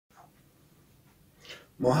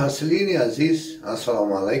محصلین عزیز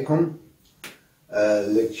السلام علیکم.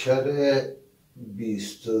 لکچر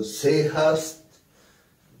 23 هست.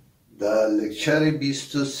 در لکچر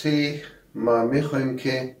 23 ما میخوایم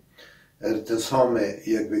که ارتسام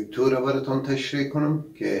یک وکتور براتون تشریح کنم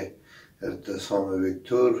که ارتسام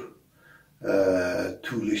وکتور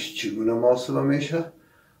طولش چگونه محاسبه میشه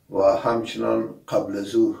و همچنان قبل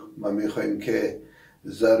از او ما میخوایم که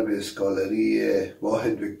ضرب اسکالری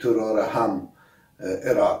واحد وکتور را هم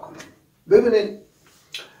ارائه کنم. ببینید،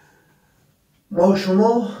 ما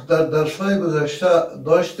شما در درس‌های گذشته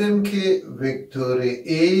داشتیم که وکتور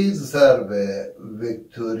A ضرب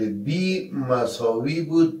وکتور B مساوی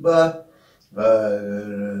بود به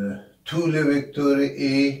طول وکتور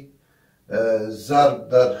A ضرب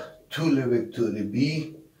در طول وکتور B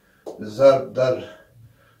ضرب در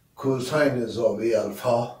کوساین زاویه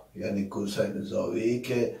الفا، یعنی کوساین زاویه‌ای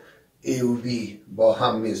که A و B با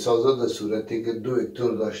هم میسازه در صورتی که دو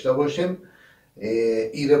وکتور داشته باشیم.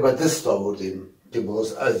 ایره به دست آوردیم که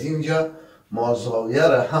باز از اینجا ما زاویه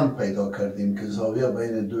را هم پیدا کردیم که زاویه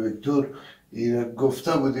بین دو وکتور ایره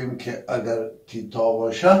گفته بودیم که اگر تیتا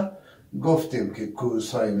باشه گفتیم که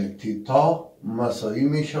کوساین تیتا مساوی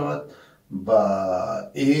می شود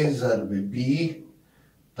با A ضرب B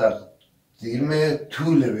تقسیم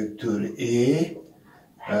طول وکتور A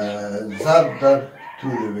ضرب در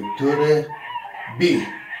طول وکتور B.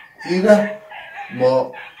 ایره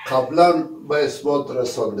ما قبلا به اثبات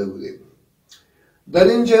رسانده بودیم. در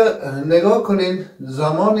اینجا نگاه کنین،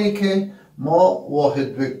 زمانی که ما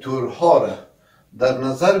واحد وکتورها را در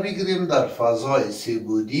نظر بگیریم در فضای سه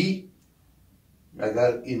بعدی،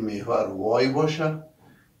 اگر این محور y باشه،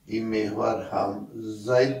 این محور هم z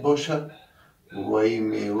باشه و این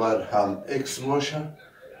محور هم x باشه،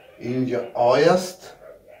 اینجا I است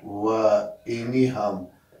و اینی هم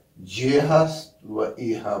J هست و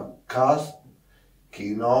ای هم K است که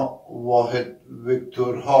اینا واحد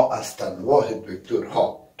وکتورها هستند. واحد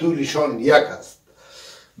وکتورها طولشان یک است.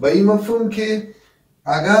 به این مفهوم که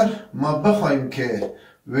اگر ما بخوایم که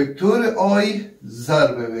وکتور I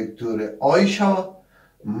ضرب وکتور I شود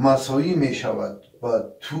مساوی می شود با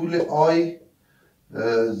طول I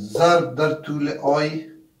ضرب در طول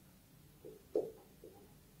I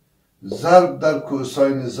ضرب در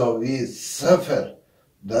کوساین زاویه 0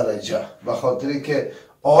 درجه، به خاطری که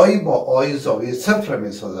آی با آی زاویه 0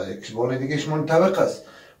 می سازه، یک بار دیگهش منطبق است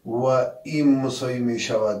و این مساوی می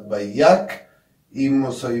شود به 1، این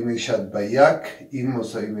مساوی می شود به 1، این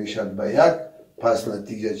مساوی می شود به 1، پس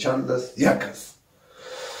نتیجه چند است؟ 1 است.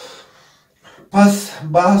 پس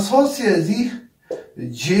به اساس از این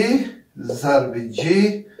J ضرب J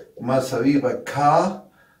مساوی به K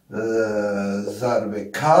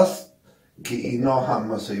ضرب K است که اینا هم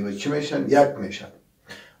مساوی به چی میشن؟ 1 میشن.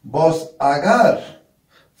 باز اگر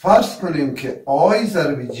فرض کنیم که I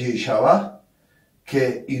ضرب J شود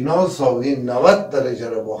که اینا زاویه 90 درجه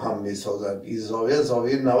را با هم میسازند، این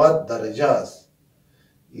زاویه 90 درجه است،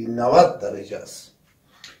 این 90 درجه است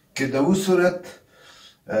که در اون صورت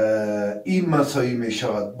این مساوی می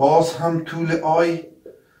شود باز هم طول I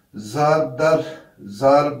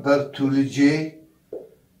ضرب در طول J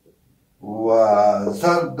و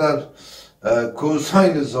ضرب در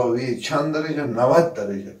کوساین زاویه چند درجه؟ 90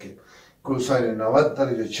 درجه که کوساین 90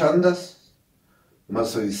 درجه چند است؟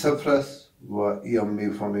 مساوی 0 است و یا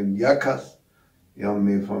میفهمین 1 است یا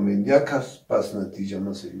میفهمین 1 است، پس نتیجه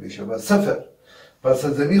مساوی میشه با 0. پس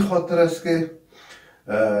از این خاطر است که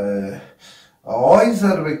I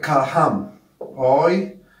ضرب K هم I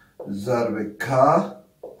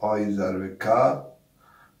ضرب K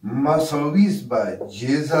مساوی است با J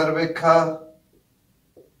ضرب K.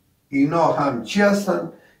 اینا هم چی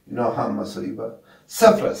هستن؟ اینا هم مساوی با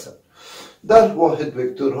 0 هستن. در واحد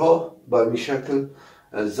وکتورها با این شکل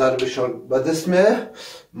ضربشان به دست میاد.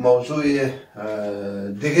 موضوع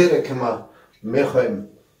دیگری که ما میخوایم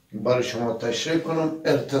برای شما تشریح کنم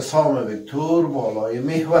ارتسام وکتور بالای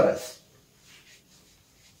محور است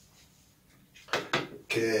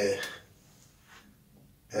که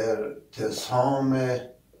ارتسام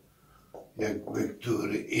یک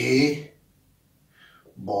وکتور A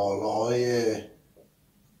بالای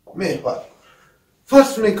محور.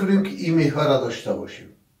 فرض میکنیم که این محور را داشته باشیم.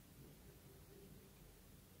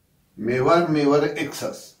 محور X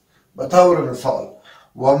است به طور مثال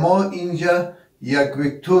و ما اینجا یک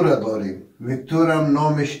وکتور را داریم، وکتور هم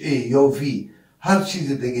نامش A یا V، هر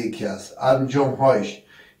چیز دیگه که است انجام هایش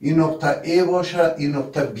این نقطه A باشه، این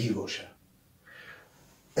نقطه B باشه.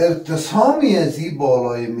 ارتسامی از این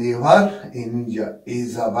بالای محور اینجا A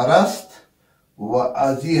زبر است و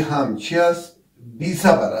از این هم چی است؟ B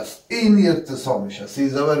زبر است. این ارتسامش است. A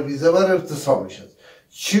زبر B زبر ارتسامش است.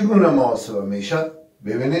 چگونه محاسبه میشه؟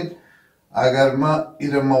 ببینید اگر ما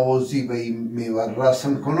این موازی به این میور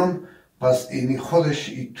رسم کنم پس اینی خودش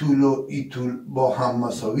ای طول و ای طول با هم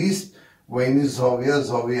مساوی است و اینی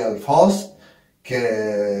زاویه الفا است که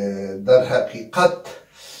در حقیقت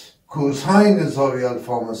کوساین زاویه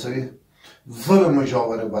الفا مساوی ظل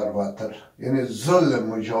مجاور بر وتر، یعنی ظل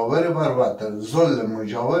مجاور بر وتر. ظل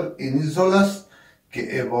مجاور اینی ظل است که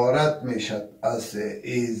عبارت میشد از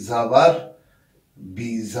ای زبر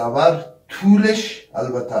بی زبر، طولش،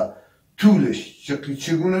 البته طولش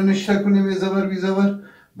چگونه نشته کنیم ای زبر بی زبر؟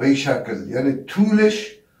 به این شکل، یعنی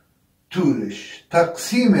طولش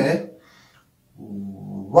تقسیم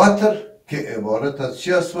وتر که عبارت از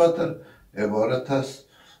چی است؟ وتر عبارت از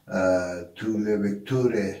طول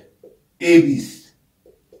وکتور ای بیست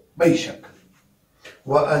به این شکل.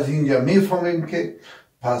 و از اینجا میفهمیم که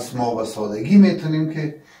پس ما به سادگی میتونیم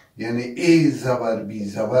که یعنی ای زبر بی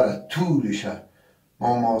زبر طولش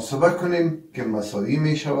ما محاسبه کنیم که مساوی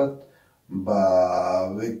میشود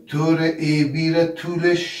با وکتور ای بی را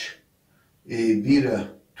طولش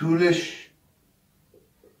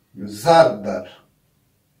ضرب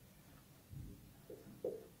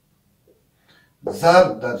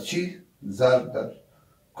در چی؟ ضرب در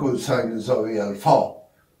کوساین زاویه الفا.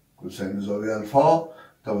 کوساین زاویه الفا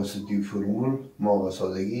توسط این فرمول ما به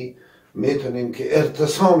سادگی میتونیم که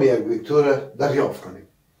ارتسام یک وکتور دریافت کنیم.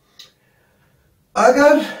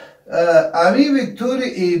 اگر امی وکتور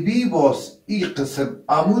ای بی باز این قسم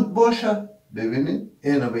عمود باشه، ببینید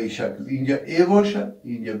اینو به این شکل اینجا ای باشه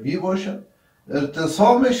اینجا بی باشه،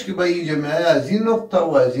 ارتسامش که به اینجا میایه از این نقطه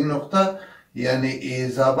و از این نقطه، یعنی ای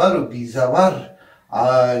زبر و بی زبر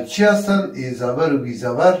چی هستن؟ ای زبر و بی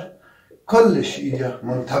زبر کلش اینجا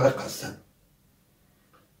منطبق هستن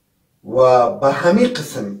و به همین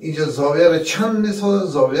قسم اینجا زاویه را چند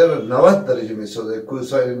میسازه؟ زاویه را 90 درجه میسازه.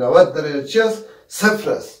 کوساین 90 درجه چی است؟ صفر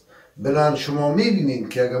است. بنابراین شما میبینید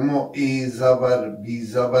که اگر ما ای زبر بی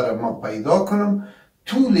زبر ما پیدا کنم،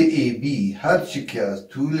 طول ای بی هرچی که از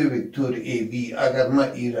طول وکتور ای بی اگر ما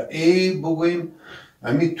ای را ای بگویم،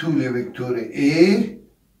 همین طول وکتور ای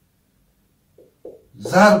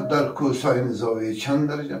ضرب در کوساین زاویه چند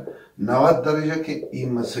درجه؟ 90 درجه که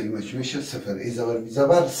این مساوی میشه صفر. ای زبر بی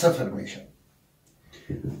زبر صفر میشه.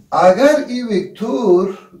 اگر این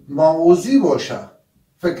وکتور موازی باشه،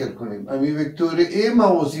 فکر کنیم این وکتور ای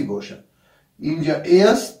موازی باشه، اینجا ای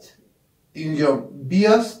است اینجا بی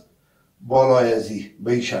است بالای از ای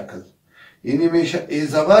به این شکل، اینی میشه ای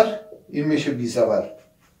زبر این میشه بی زبر.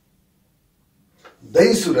 در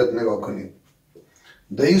این صورت نگاه کنیم،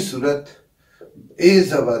 در این صورت ای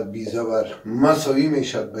زبر بی زبر مساوی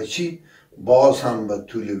میشد به چی؟ باز هم به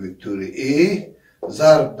طول وکتور ای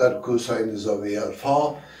ضرب در کوساین زاویه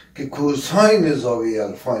الفا که کوساین زاویه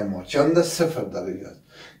الفا ما چند است؟ صفر درجه است.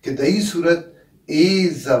 که در این صورت ای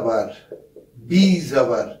زبر بی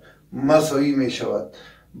زبر مساوی می شود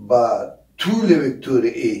با طول وکتور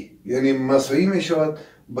ای، یعنی مساوی می شود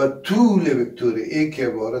با طول وکتور ای که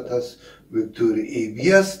عبارت از وکتور ای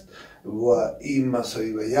بی است و این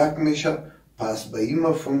مساوی به یک میشه. پس به این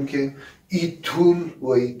مفهوم که این طول و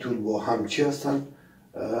این طول با هم چی هستن؟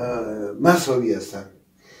 مساوی هستن.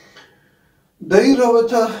 در این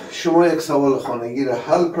رابطه شما یک سوال خانگی را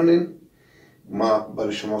حل کنین. ما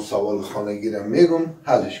برای شما سوال خانگی را میگم،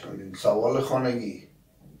 حلش کنین. سوال خانگی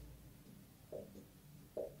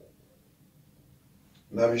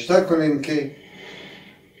نوشته کنین که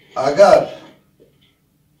اگر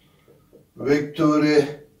وکتور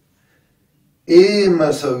ای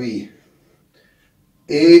مساوی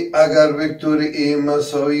اگر وکتور ای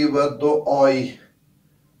مساوی با 2i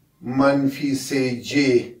منفی 3j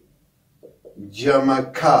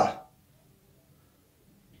جمع k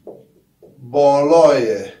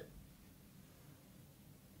بالای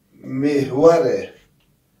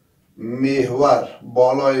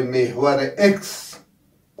بالای محور x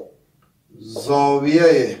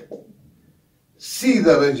زاویه 30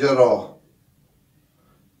 درجه را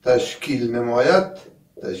تشکیل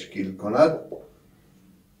کند،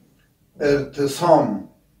 ارتسام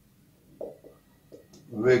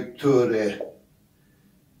وکتور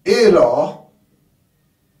ای را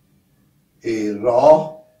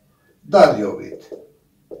دریابید.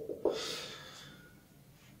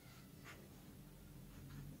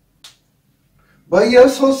 با این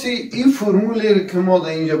اساسی این فرمولی که ما در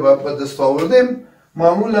اینجا به دست آوردیم،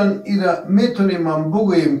 معمولا این را میتونیم هم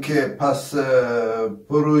بگوییم که پس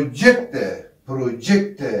پروژکت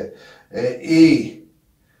ای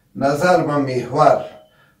نظر به محور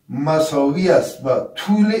مساوی است با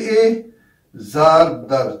طول ای ضرب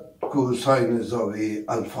در کوساین زاویه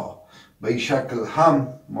الفا. به این شکل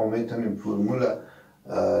هم ما میتونیم فرمول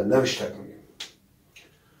نوشته کنیم.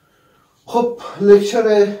 خب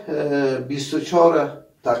لکچر 24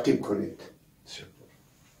 تعقیب کنید.